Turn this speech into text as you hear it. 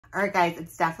All right, guys,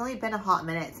 it's definitely been a hot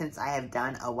minute since I have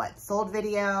done a what sold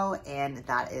video, and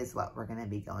that is what we're gonna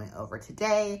be going over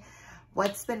today.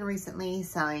 What's been recently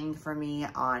selling for me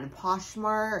on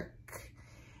Poshmark,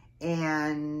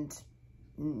 and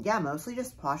yeah, mostly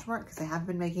just Poshmark because I haven't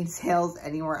been making sales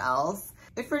anywhere else.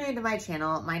 If you're new to my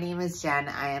channel, my name is Jen.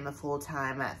 I am a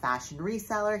full-time fashion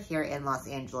reseller here in Los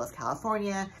Angeles,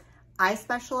 California. I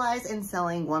specialize in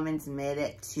selling women's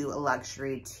mid to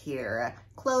luxury tier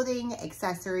clothing,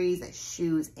 accessories,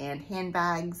 shoes, and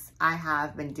handbags. I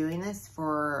have been doing this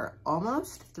for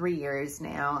almost 3 years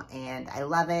now, and I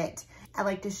love it. I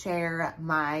like to share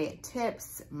my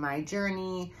tips, my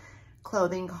journey,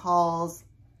 clothing hauls,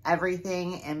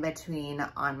 everything in between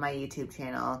on my YouTube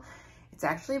channel. It's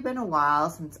actually been a while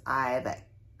since I've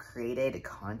created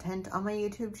content on my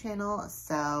YouTube channel,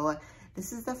 so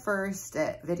this is the first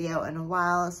video in a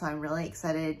while, so I'm really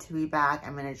excited to be back.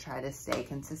 I'm gonna try to stay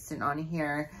consistent on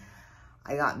here.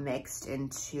 I got mixed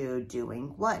into doing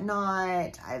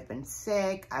whatnot. I've been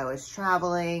sick, I was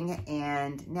traveling,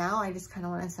 and now I just kind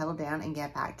of want to settle down and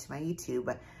get back to my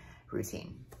YouTube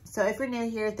routine. So if you're new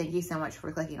here, thank you so much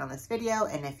for clicking on this video,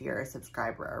 and if you're a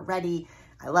subscriber already,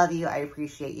 I love you, I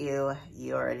appreciate you.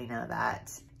 You already know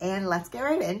that. And let's get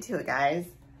right into it, guys.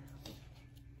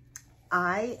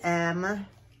 I am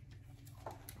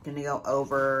gonna go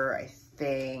over, I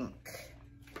think,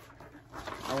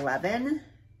 11.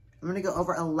 I'm gonna go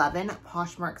over 11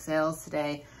 Poshmark sales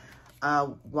today.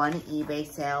 One eBay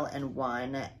sale and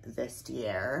one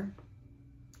Vestiaire.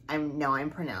 I know I'm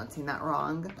pronouncing that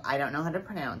wrong. I don't know how to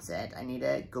pronounce it. I need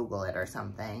to Google it or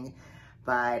something.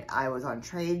 But I was on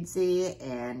Tradesy,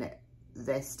 and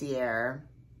Vestiaire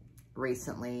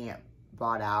recently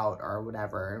bought out or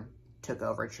whatever, took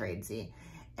over Tradesy,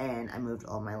 and I moved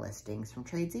all my listings from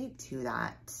Tradesy to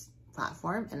that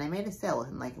platform, and I made a sale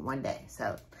in like 1 day.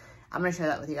 So I'm gonna share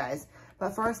that with you guys.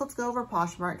 But first, let's go over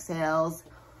Poshmark sales.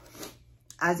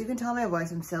 As you can tell my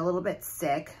voice, I'm still a little bit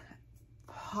sick.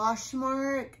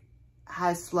 Poshmark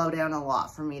has slowed down a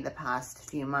lot for me the past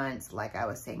few months. Like I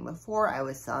was saying before, I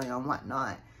was selling on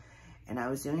Whatnot, and I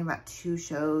was doing about 2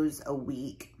 shows a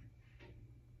week.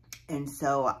 And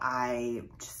so I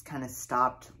just kind of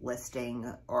stopped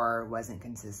listing, or wasn't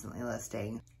consistently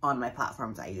listing on my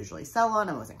platforms I usually sell on.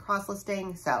 I wasn't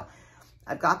cross-listing. So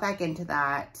I've got back into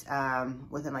that.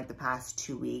 Within like the past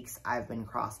 2 weeks, I've been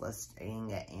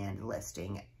cross-listing and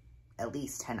listing at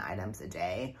least 10 items a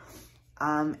day.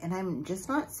 And I'm just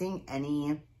not seeing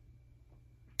any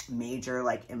major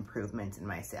like improvements in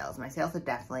my sales. My sales have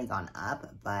definitely gone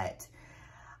up, but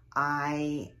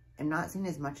I'm not seeing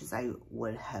as much as I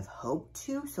would have hoped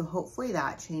to. So hopefully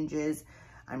that changes.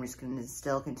 I'm just going to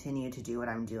still continue to do what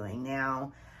I'm doing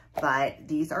now. But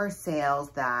these are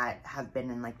sales that have been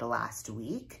in like the last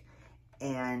week.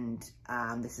 And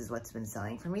this is what's been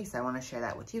selling for me. So I want to share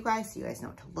that with you guys so you guys know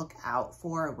what to look out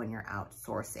for when you're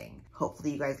outsourcing.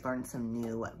 Hopefully you guys learned some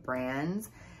new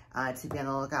brands to be on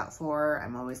the lookout for.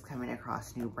 I'm always coming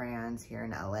across new brands here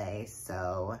in LA.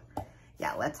 So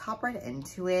yeah, let's hop right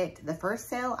into it. The first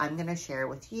sale I'm gonna share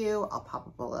with you, I'll pop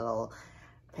up a little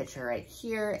picture right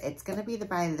here. It's gonna be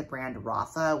by the brand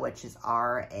Rapha, which is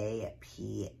R-A-P-H-A,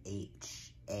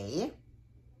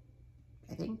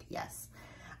 I think, yes.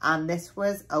 This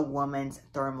was a woman's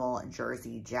thermal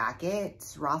jersey jacket.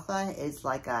 Rapha is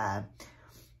like a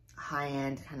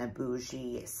high-end kind of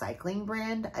bougie cycling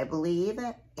brand, I believe,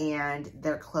 and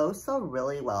their clothes sell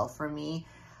really well for me.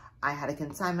 I had a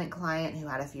consignment client who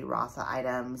had a few Rapha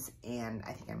items, and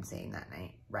I think I'm saying that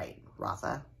right,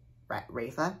 Rapha.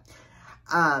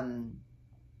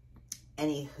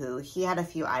 Anywho, he had a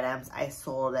few items. I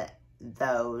sold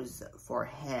those for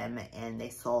him, and they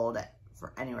sold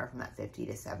for anywhere from that $50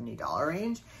 to $70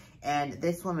 range. And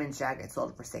this woman's jacket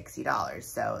sold for $60.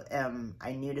 So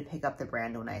I knew to pick up the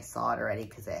brand when I saw it already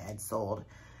because it had sold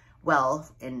well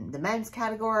in the men's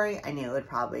category. I knew it would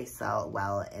probably sell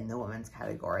well in the women's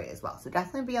category as well. So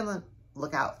definitely be on the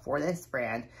lookout for this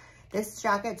brand. This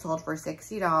jacket sold for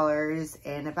 $60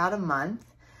 in about a month.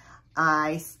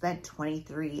 I spent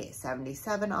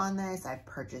 $23.77 on this. I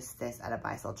purchased this at a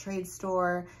buy-sell trade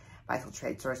store. Buy-sell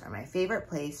trade stores are my favorite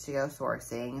place to go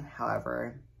sourcing.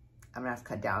 However, I'm gonna have to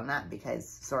cut down on that because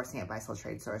sourcing at buy-sell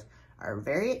trade stores are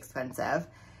very expensive.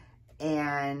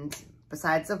 And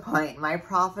besides the point, my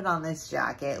profit on this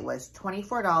jacket was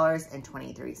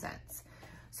 $24.23.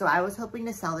 So I was hoping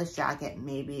to sell this jacket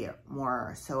maybe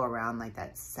more so around like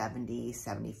that $70,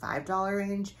 $75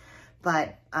 range,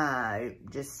 but I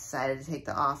just decided to take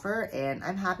the offer, and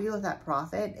I'm happy with that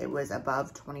profit. It was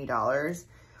above $20.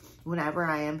 Whenever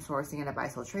I am sourcing at a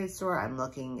buy-sell trade store, I'm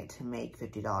looking to make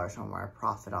 $50 or more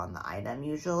profit on the item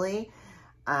usually.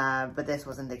 but this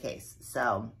wasn't the case.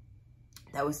 So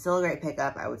that was still a great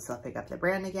pickup. I would still pick up the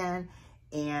brand again.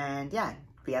 And yeah,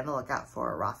 be on the lookout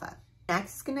for Rafa.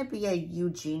 Next is going to be a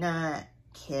Eugenia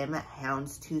Kim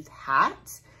houndstooth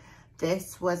hat.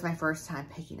 This was my first time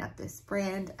picking up this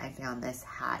brand. I found this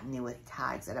hat new with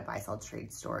tags at a buy sell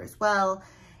trade store as well.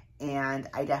 And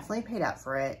I definitely paid up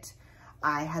for it.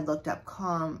 I had looked up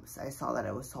comps. I saw that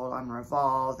it was sold on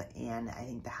Revolve, and I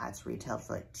think the hats retailed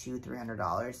for like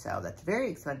 $200-300. So that's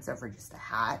very expensive for just a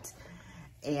hat.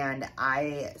 And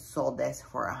I sold this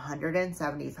for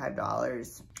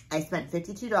 $175. I spent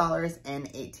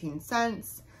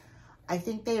 $52.18. I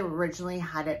think they originally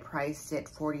had it priced at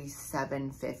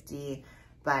 $47.50,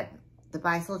 but the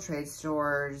buy sell trade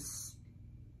stores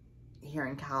here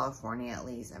in California, at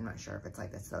least, I'm not sure if it's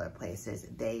like this in other places,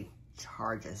 they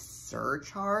charge a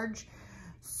surcharge.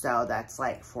 So that's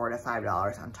like $4 to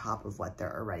 $5 on top of what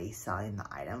they're already selling the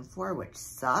item for, which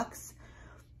sucks.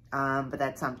 But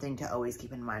that's something to always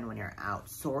keep in mind when you're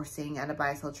outsourcing at a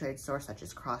buy sell trade store, such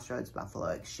as Crossroads, Buffalo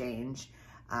Exchange,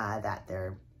 that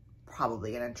they're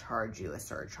probably going to charge you a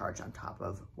surcharge on top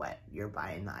of what you're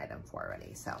buying the item for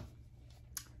already. So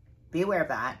be aware of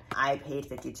that. I paid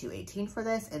 $52.18 for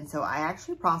this, and so I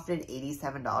actually profited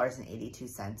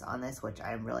 $87.82 on this, which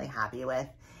I'm really happy with.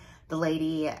 The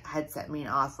lady had sent me an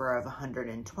offer of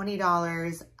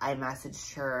 $120. I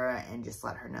messaged her and just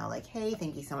let her know, like, hey,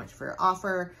 thank you so much for your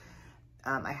offer.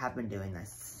 I have been doing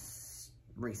this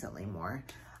recently more.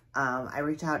 I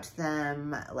reached out to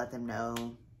them, let them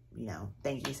know, you know,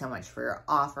 thank you so much for your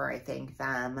offer. I thank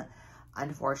them.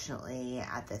 Unfortunately,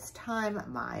 at this time,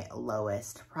 my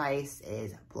lowest price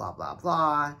is blah, blah,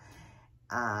 blah.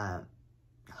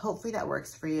 Hopefully that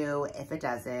works for you. If it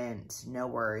doesn't, no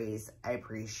worries. I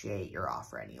appreciate your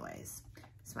offer anyways.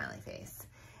 Smiley face.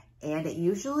 And it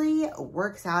usually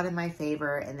works out in my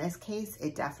favor. In this case,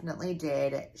 it definitely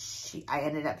did. I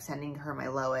ended up sending her my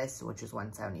lowest, which was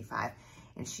 $175,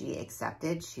 and she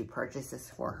accepted. She purchased this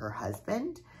for her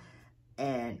husband,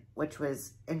 and which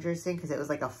was interesting because it was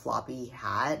like a floppy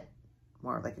hat,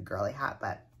 more of like a girly hat,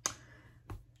 but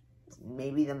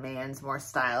maybe the man's more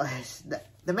stylish.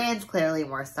 The man's clearly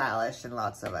more stylish than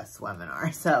lots of us women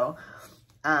are. So,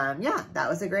 yeah, that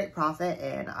was a great profit,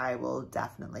 and I will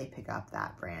definitely pick up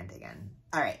that brand again.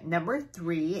 All right, number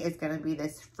 3 is going to be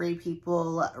this Free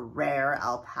People Rare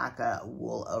Alpaca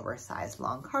Wool Oversized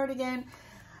Long Cardigan.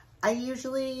 I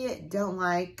usually don't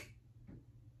like,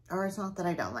 or it's not that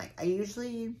I don't like, I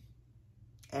usually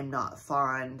am not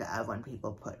fond of when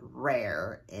people put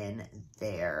rare in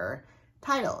their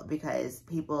title, because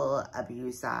people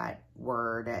abuse that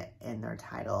word in their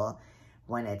title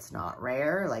when it's not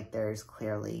rare. Like, there's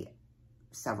clearly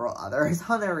several others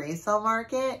on the resale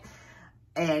market,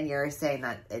 and you're saying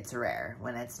that it's rare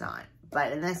when it's not.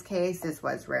 But in this case, this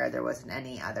was rare. There wasn't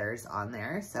any others on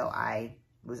there, so I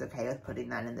was okay with putting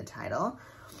that in the title.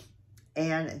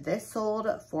 And this sold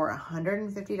for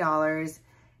 $150.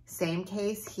 Same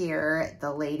case here.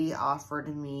 The lady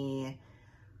offered me,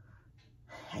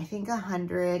 I think,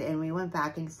 $100, and we went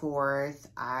back and forth.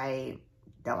 I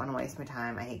don't want to waste my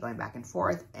time. I hate going back and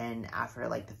forth. And after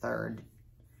like the third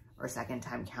or second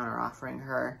time counter offering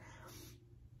her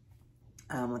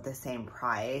with the same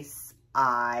price,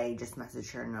 I just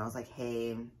messaged her and I was like,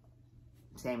 hey,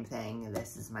 same thing.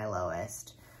 This is my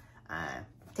lowest.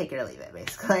 Take it or leave it,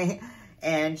 basically.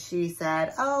 And she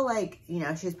said, oh, like, you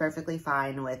know, she's perfectly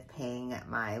fine with paying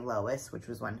my lowest, which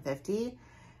was $150.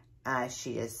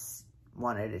 She just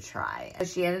wanted to try.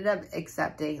 She ended up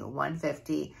accepting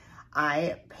 $150.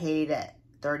 I paid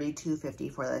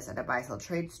 $32.50 for this at a buy sell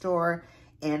trade store,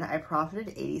 and I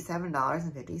profited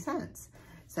 $87.50.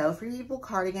 So Free People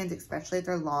cardigans, especially if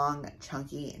they're long,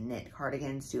 chunky knit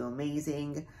cardigans, do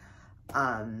amazing.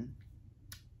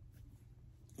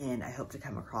 And I hope to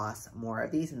come across more of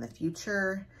these in the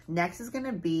future. Next is going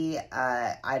to be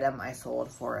an item I sold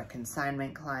for a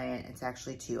consignment client. It's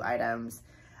actually 2 items.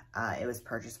 It was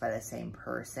purchased by the same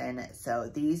person. So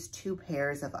these 2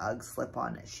 pairs of UGG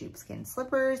slip-on sheepskin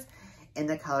slippers in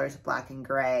the colors black and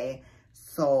gray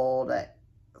sold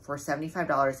for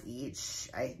 $75 each.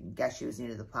 I guess she was new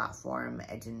to the platform.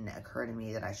 It didn't occur to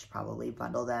me that I should probably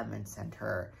bundle them and send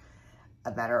her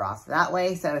a better offer that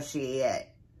way. So she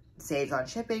saves on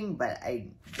shipping, but I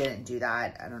didn't do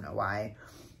that. I don't know why.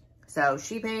 So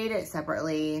she paid it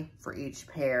separately for each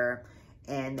pair,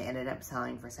 and they ended up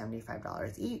selling for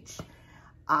 $75 each.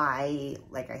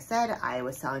 Like I said, I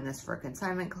was selling this for a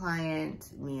consignment client.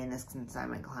 Me and this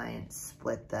consignment client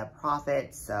split the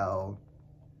profit, so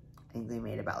I think we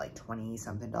made about like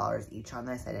 $20-something each on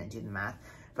this. I didn't do the math,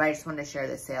 but I just wanted to share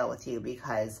this sale with you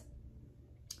because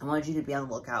I wanted you to be on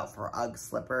the lookout for UGG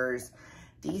slippers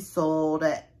These sold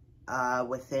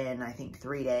within, I think,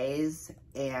 3 days,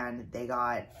 and they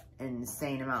got an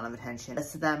insane amount of attention. I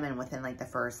listed them, and within like the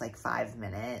first like 5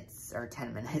 minutes or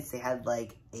 10 minutes, they had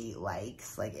like 8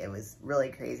 likes. Like, it was really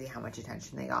crazy how much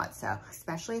attention they got. So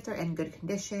especially if they're in good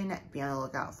condition, be on the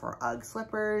lookout for UGG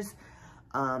slippers.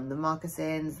 The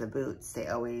moccasins, the boots, they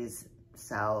always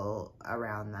sell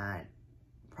around that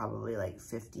probably like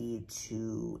 $50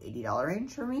 to $80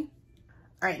 range for me.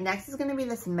 All right, next is gonna be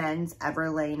this men's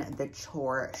Everlane The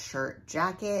Chore shirt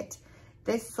jacket.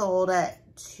 This sold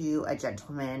to a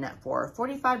gentleman for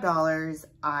 $45.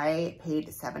 I paid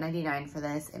 $7.99 for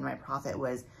this, and my profit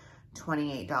was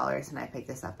 $28, and I picked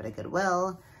this up at a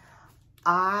Goodwill.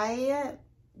 The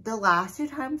last 2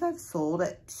 times I've sold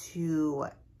it to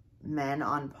men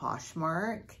on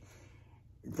Poshmark,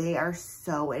 they are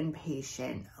so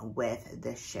impatient with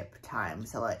the ship time.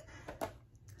 So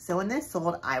when this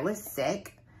sold, I was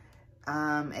sick.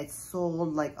 It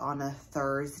sold like on a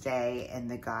Thursday, and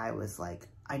the guy was like,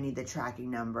 I need the tracking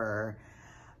number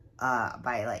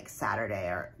by like Saturday,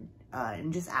 or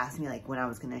and just asked me like when I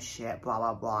was gonna ship, blah,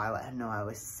 blah, blah. I let him know I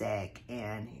was sick,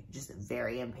 and just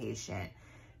very impatient.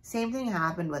 Same thing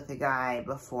happened with the guy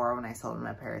before when I sold him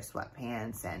a pair of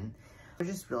sweatpants, and it was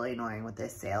just really annoying with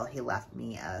this sale. He left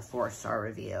me a 4-star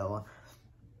review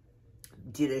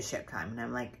due to ship time, and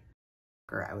I'm like,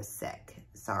 I was sick.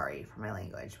 Sorry for my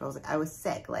language, but I was like, I was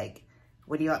sick. Like,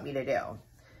 what do you want me to do?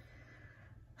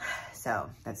 So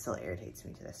that still irritates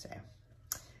me to this day.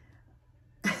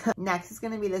 Next is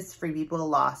going to be this Free People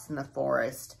Lost in the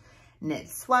Forest knit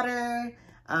sweater.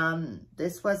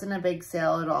 This wasn't a big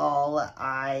sale at all.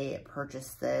 I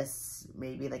purchased this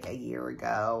maybe like a year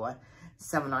ago.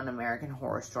 Someone on American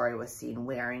Horror Story was seen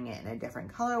wearing it in a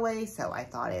different colorway, so I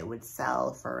thought it would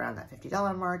sell for around that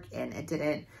 $50 mark, and it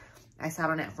didn't. I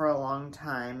sat on it for a long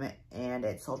time, and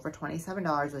it sold for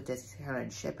 $27 with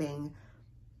discounted shipping.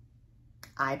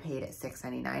 I paid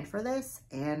 $6.99 for this,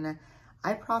 and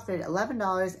I profited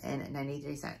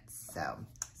 $11.93. So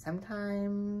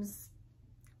sometimes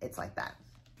it's like that.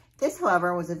 This,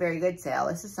 however, was a very good sale.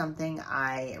 This is something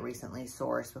I recently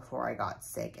sourced before I got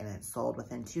sick, and it sold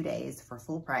within 2 days for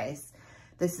full price.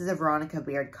 This is a Veronica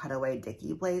Beard cutaway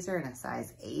Dickie blazer in a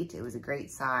size 8. It was a great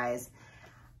size.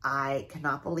 I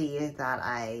cannot believe that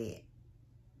I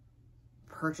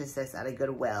purchased this at a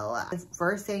Goodwill. The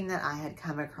first thing that I had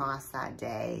come across that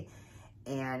day,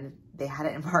 and they had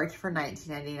it marked for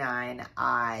 $19.99.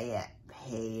 I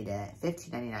paid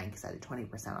 $15.99 because I had a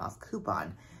 20% off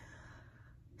coupon.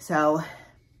 So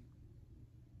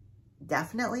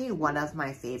definitely one of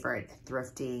my favorite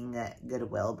thrifting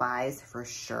Goodwill buys for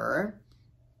sure.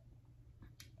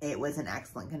 It was in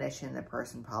excellent condition. The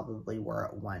person probably wore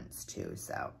it once too,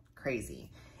 so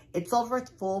crazy. It sold for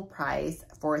full price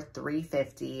for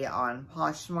 $3.50 on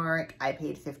Poshmark. I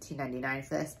paid $15.99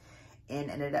 for this and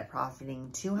ended up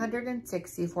profiting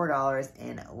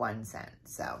 $264.01.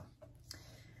 So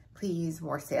please,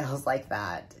 more sales like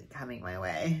that coming my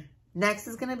way. Next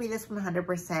is gonna be this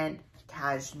 100%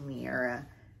 cashmere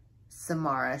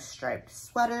Samara striped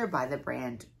sweater by the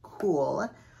brand Cool.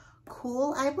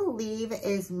 Cool, I believe,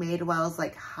 is Madewell's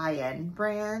like high-end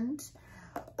brand,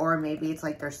 or maybe it's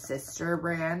like their sister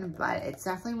brand, but it's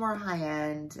definitely more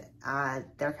high-end.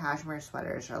 Their cashmere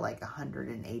sweaters are like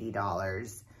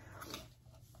 $180.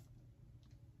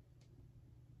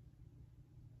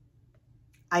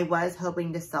 I was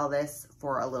hoping to sell this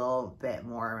for a little bit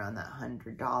more around that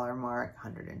 $100 mark,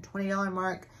 $120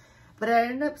 mark, but I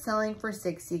ended up selling for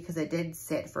 $60 because it did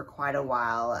sit for quite a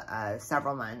while,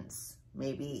 several months,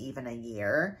 maybe even a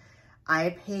year.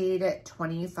 I paid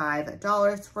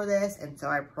 $25 for this, and so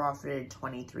I profited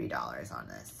 $23 on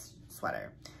this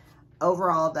sweater.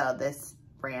 Overall, though, this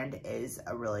brand is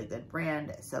a really good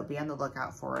brand, so be on the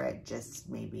lookout for it. Just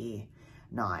maybe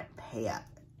not pay up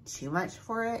too much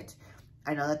for it.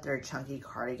 I know that their chunky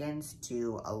cardigans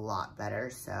do a lot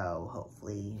better, so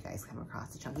hopefully you guys come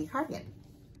across a chunky cardigan.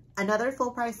 Another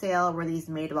full price sale were these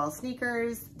Madewell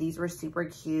sneakers. These were super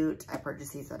cute. I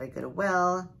purchased these at a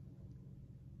Goodwill.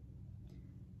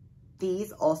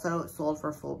 These also sold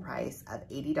for full price of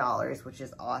 $80, which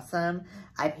is awesome.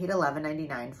 I paid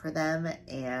 $11.99 for them,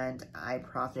 and I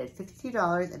profited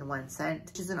 $52.01,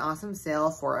 which is an awesome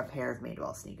sale for a pair of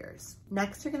Madewell sneakers.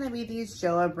 Next are gonna be these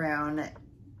Joa Brown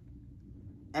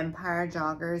Empire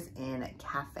joggers in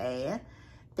Cafe.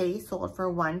 They sold for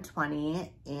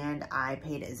 $120, and I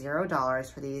paid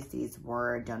 $0 for these. These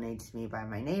were donated to me by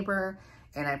my neighbor,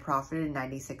 and I profited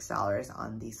 $96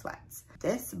 on these sweats.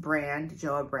 This brand,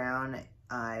 Joa Brown,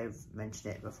 I've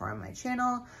mentioned it before on my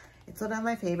channel. It's one of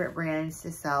my favorite brands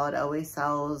to sell. It always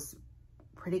sells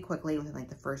pretty quickly within like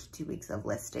the first 2 weeks of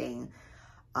listing.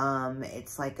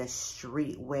 It's like a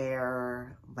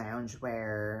streetwear,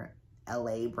 loungewear,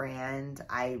 LA brand.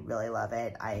 I really love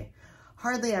it. I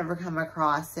hardly ever come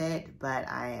across it, but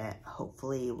I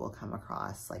hopefully will come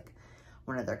across like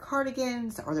one of their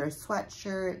cardigans or their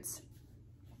sweatshirts.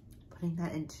 Putting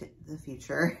that into the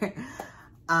future.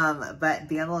 But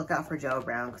be on the lookout for Joe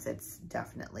Brown because it's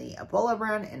definitely a bolo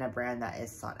brand and a brand that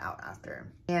is sought out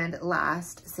after. And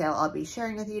last sale I'll be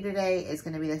sharing with you today is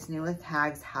going to be this new with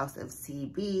tags House of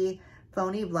CB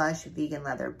Phony Blush Vegan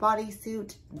Leather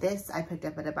Bodysuit. This I picked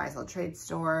up at a buy sell trade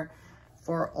store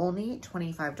for only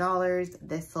 $25.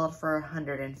 This sold for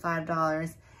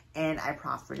 $105 and I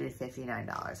profited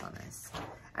 $59 on this.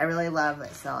 I really love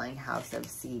selling House of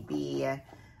CB.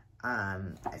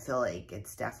 I feel like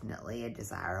it's definitely a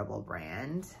desirable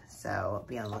brand, so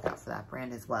be on the lookout for that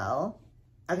brand as well.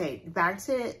 Okay,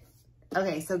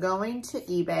 so going to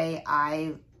eBay,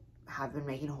 I have been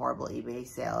making horrible eBay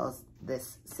sales.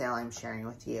 This sale I'm sharing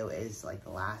with you is like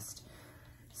the last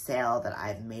sale that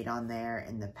I've made on there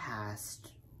in the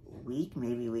past week,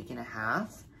 maybe week and a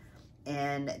half.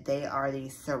 And they are the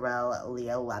Sorel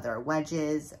Leo leather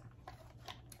wedges.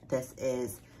 This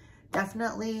is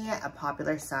definitely a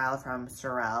popular style from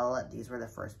Sorel. These were the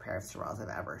first pair of Sorels I've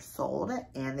ever sold,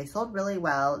 and they sold really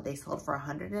well. They sold for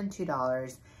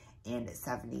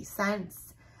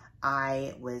 $102.70.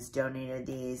 I was donated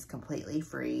these completely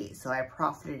free, so I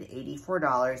profited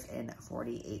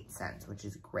 $84.48, which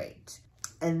is great.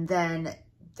 And then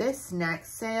this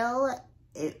next sale,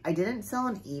 I didn't sell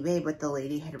on eBay, but the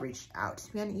lady had reached out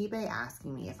to me on eBay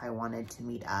asking me if I wanted to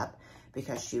meet up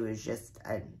because she was just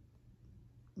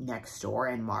next door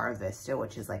in Mara Vista,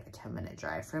 which is like a 10-minute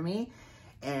drive for me.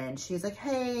 And she's like,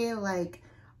 hey, like,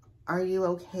 are you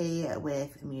okay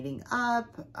with meeting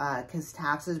up? Because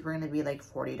taxes were going to be like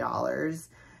 $40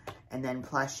 and then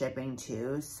plus shipping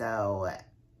too. So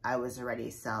I was already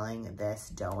selling this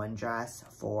Doan dress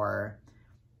for,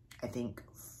 I think,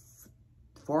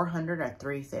 $400 or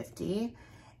 $350.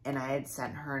 And I had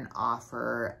sent her an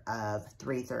offer of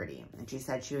 $330. And she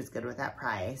said she was good with that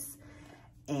price.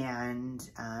 And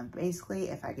basically,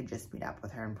 if I could just meet up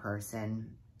with her in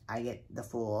person, I get the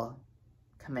full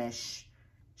commish.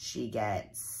 She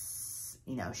gets,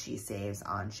 you know, she saves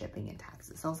on shipping and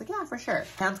taxes. So I was like, yeah, for sure.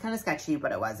 Sounds kind of sketchy,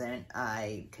 but it wasn't.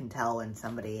 I can tell when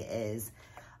somebody is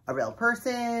a real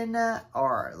person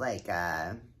or like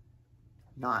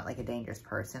not like a dangerous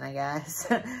person, I guess,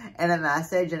 and a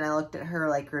message. And I looked at her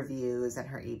like reviews and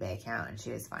her eBay account and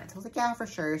she was fine. So I was like, yeah, for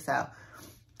sure. So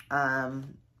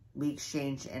we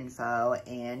exchanged info,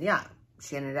 and yeah,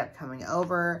 she ended up coming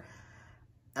over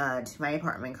to my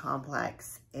apartment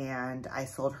complex, and I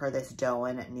sold her this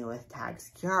Doan new with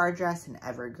tags Kiara dress in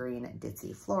evergreen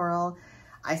ditzy floral.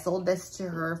 I sold this to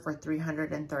her for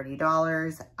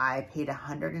 $330. I paid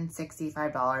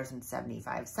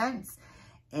 $165.75,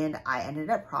 and I ended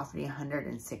up profiting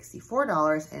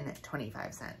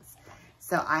 $164.25.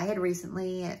 So I had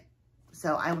recently, I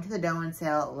went to the Doan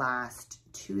sale last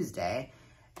Tuesday,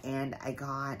 and I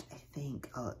got, I think,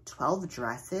 12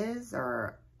 dresses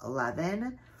or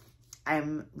 11.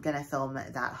 I'm going to film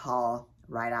that haul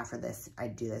right after this. I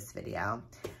do this video.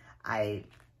 I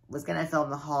was going to film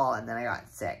the haul and then I got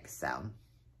sick. So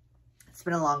it's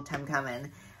been a long time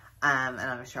coming. And I'm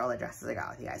going to share all the dresses I got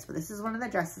with you guys. But this is one of the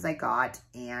dresses I got,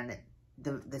 and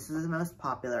this was the most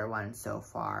popular one so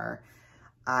far.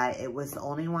 It was the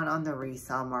only one on the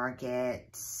resale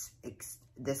market.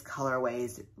 This colorway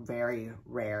is very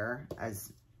rare,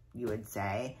 as you would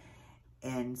say.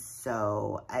 And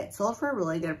so it sold for a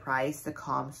really good price. The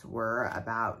comps were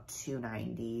about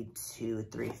 $290 to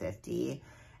 $350.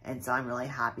 And so I'm really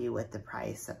happy with the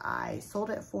price that I sold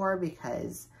it for,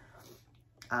 because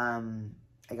I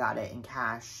got it in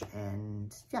cash,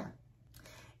 and yeah.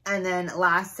 And then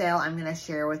last sale I'm going to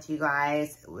share with you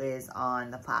guys is on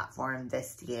the platform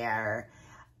Vestiaire.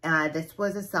 This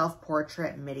was a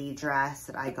self-portrait midi dress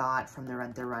that I got from the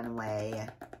Rent the Runway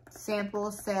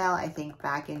sample sale, I think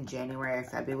back in January or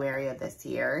February of this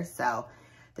year. So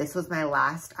this was my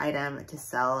last item to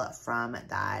sell from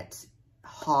that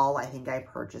haul. I think I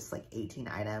purchased like 18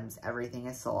 items. Everything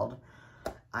is sold.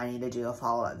 I need to do a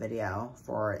follow-up video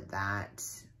for that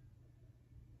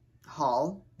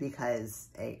haul because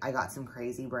I got some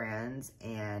crazy brands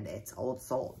and it's old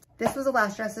sold. This was the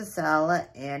last dress to sell,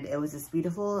 and it was this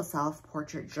beautiful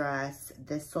self-portrait dress.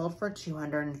 This sold for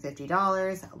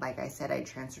 $250. Like I said, I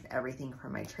transferred everything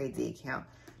from my Tradesy account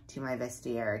to my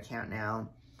Vestiaire account now.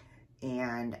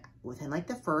 And within like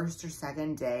the first or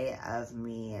second day of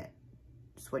me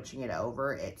switching it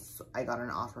over, I got an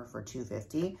offer for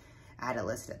 $250. I had it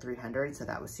listed at $300, so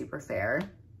that was super fair.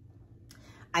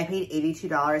 I paid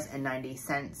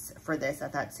 $82.90 for this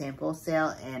at that sample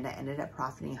sale, and I ended up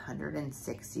profiting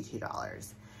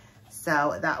 $162.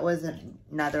 So that was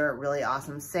another really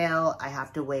awesome sale. I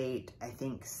have to wait, I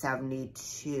think,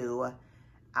 72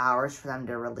 hours for them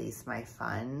to release my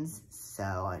funds.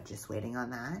 So just waiting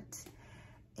on that.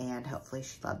 And hopefully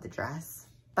she loved the dress.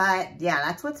 But yeah,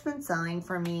 that's what's been selling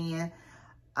for me.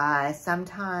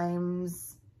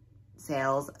 Sometimes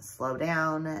sales slow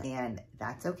down, and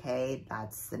that's okay.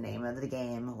 That's the name of the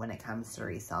game when it comes to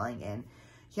reselling, and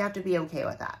you have to be okay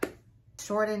with that.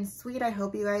 Short and sweet. I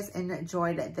hope you guys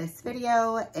enjoyed this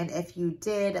video, and if you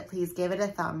did, please give it a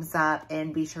thumbs up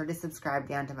and be sure to subscribe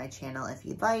down to my channel if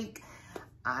you'd like.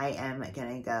 I am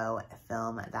gonna go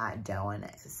film that Doan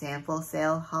sample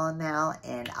sale haul now,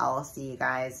 and I'll see you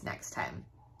guys next time.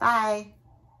 Bye.